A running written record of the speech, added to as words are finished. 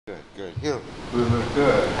good. Heel. Lulu,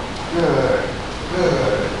 good. Good.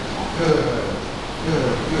 Good. Good.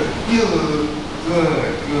 Good. Good. Heel, Lulu.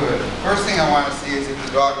 Good. Good. First thing I want to see is if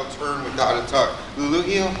the dog will turn without a tuck. Lulu,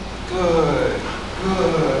 heel. Good.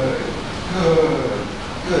 Good. Good.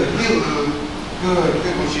 Good. Heel, Lulu. Good.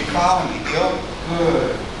 Good. When she following me, heel.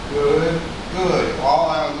 Good. Good. Good. All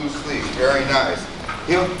on a loose leash. Very nice.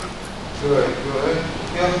 Heel. Good. Good.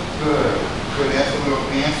 Heel. Good. Good. That's a little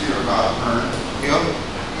fancier about turn. Heel.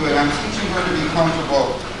 Good. I'm teaching her to be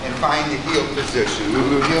comfortable and find the heel position.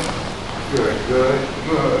 Lulu, heel. Good. Good.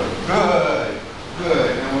 Good. Good. Good.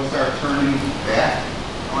 And we'll start turning back.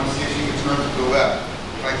 I want to see if she can turn to the left.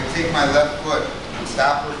 If I can take my left foot and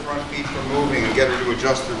stop her front feet from moving and get her to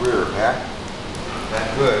adjust the rear. Back.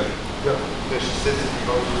 Back. Good. Good. She sits and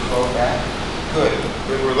goes to slow back. Good.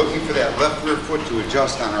 Good. We're looking for that left rear foot to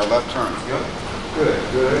adjust on our left turns. Good. Good.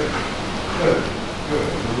 Good. Good. Good.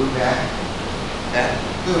 Move back. Back.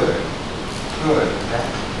 Good. Good. Back.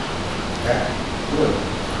 Back. Good.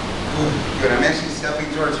 Good. Good. I'm actually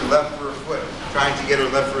stepping towards her left rear foot, trying to get her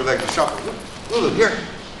left rear leg to shuffle. Lulu, here.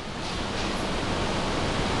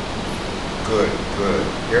 Good. Good.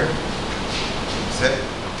 Here. Sit.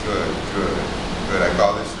 Good. Good. Good. I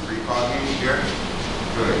call this the recall game. Here.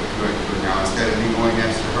 Good. Good. Good. Now instead of me going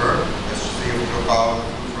next to her, let's just see if she'll follow the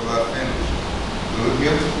foot for left finish. Lulu,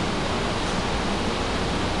 here.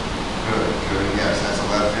 Good, good, yes, that's a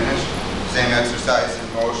left finish. Same exercise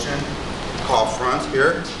in motion. Call front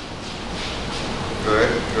here.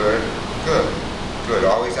 Good, good, good, good.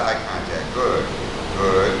 Always eye contact. Good,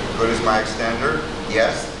 good. Good is my extender.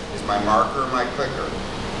 Yes is my marker, my clicker.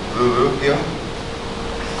 Lulu, heel.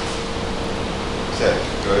 Sit.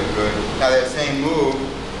 Good, good. Now that same move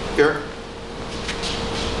here.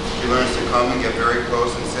 She learns to come and get very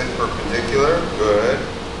close and sit perpendicular. Good,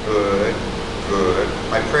 good. Good.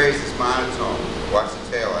 My praise is monotone. Watch the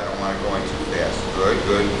tail. I don't want it going too fast. Good,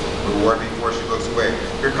 good. Reward before she looks away.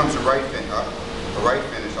 Here comes a right finish. A right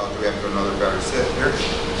finish I'll do after another better sit. Here.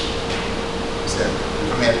 Sit. And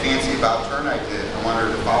from that fancy about turn I did, I want her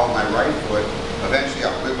to follow my right foot. Eventually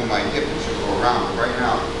I'll wiggle my hip and she'll go around. But right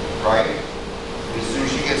now, right. As soon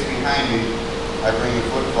as she gets behind me, I bring the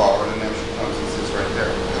foot forward and then she comes and sits right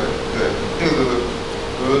there. Good, good. Here, Lulu.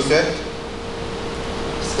 Lulu, sit.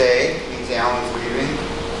 Stay. Allan's leaving.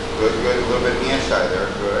 Good, good. A little bit hand shy there.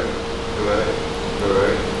 Good, good,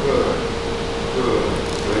 good, good, good.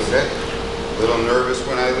 Good. Sit. A little nervous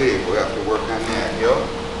when I leave. We'll have to work on that. Heel.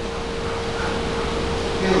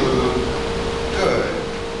 Heel, Lulu. Good,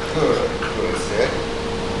 good, good. Sit.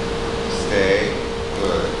 Stay.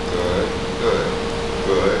 Good, good, good,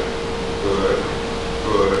 good, good,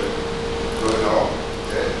 good, good. No.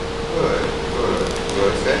 Sit. Good, good,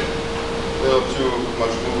 good. Sit. A little too much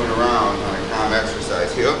moving around on a calm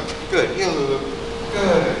exercise. Heel. Good. Heel, Lulu.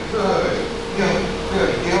 Good. Good. Heel.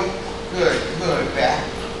 Good. Heel. Good. Good. Back.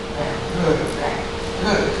 Back. Good. Back.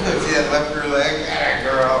 Good. Good. See that left rear leg? Atta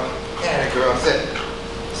girl. Atta girl. Sit.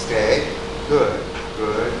 Stay. Good.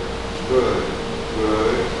 Good. Good.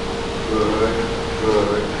 Good. Good.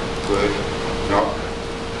 Good. Good. No.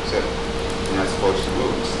 Sit. You're not supposed to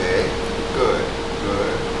move. Stay. Good.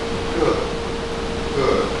 Good. Good.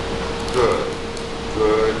 Good. Good.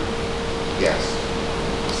 Good. Yes.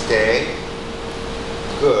 Stay.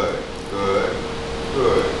 Good. Good.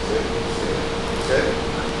 Good. Sit. Sit. Sit.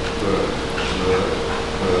 Good. Good.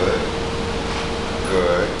 Good.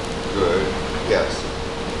 Good. Good. Yes.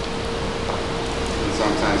 And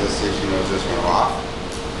sometimes let's see if she knows this one off.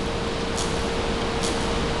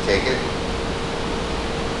 Take it.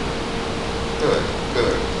 Good.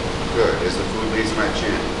 Good. Good. As the food leaves my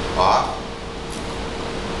chin. Off.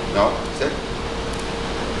 No, sit.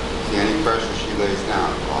 See any pressure she lays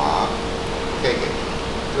down. Off. Take it.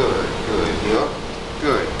 Good, good. Heel.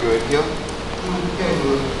 Good, good. Heel. Okay,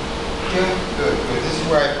 Lulu. Good, good, good. This is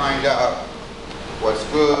where I find out what's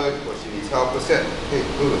good, what she needs help with. Sit. Hey,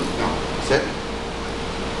 Lulu. No. Sit.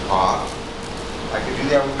 Off. I can do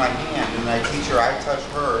that with my hand, and I teach her, I touch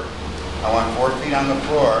her. I want 4 feet on the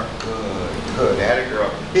floor. Good, good. Atta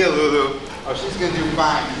girl. Heel, Lulu. Oh, she's going to do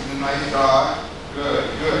fine. She's a nice dog. Good,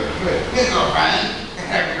 good, good. Here you go, Ryan.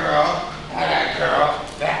 That girl. That girl.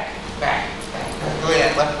 Back, back, back. Look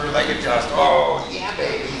at that left rear leg adjust. Oh, yeah,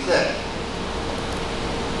 baby. Sit.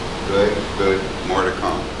 Good, good. More to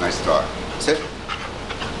come. Nice dog. Sit.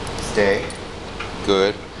 Stay.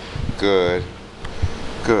 Good, good,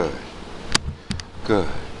 good, good,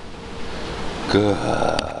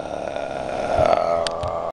 good.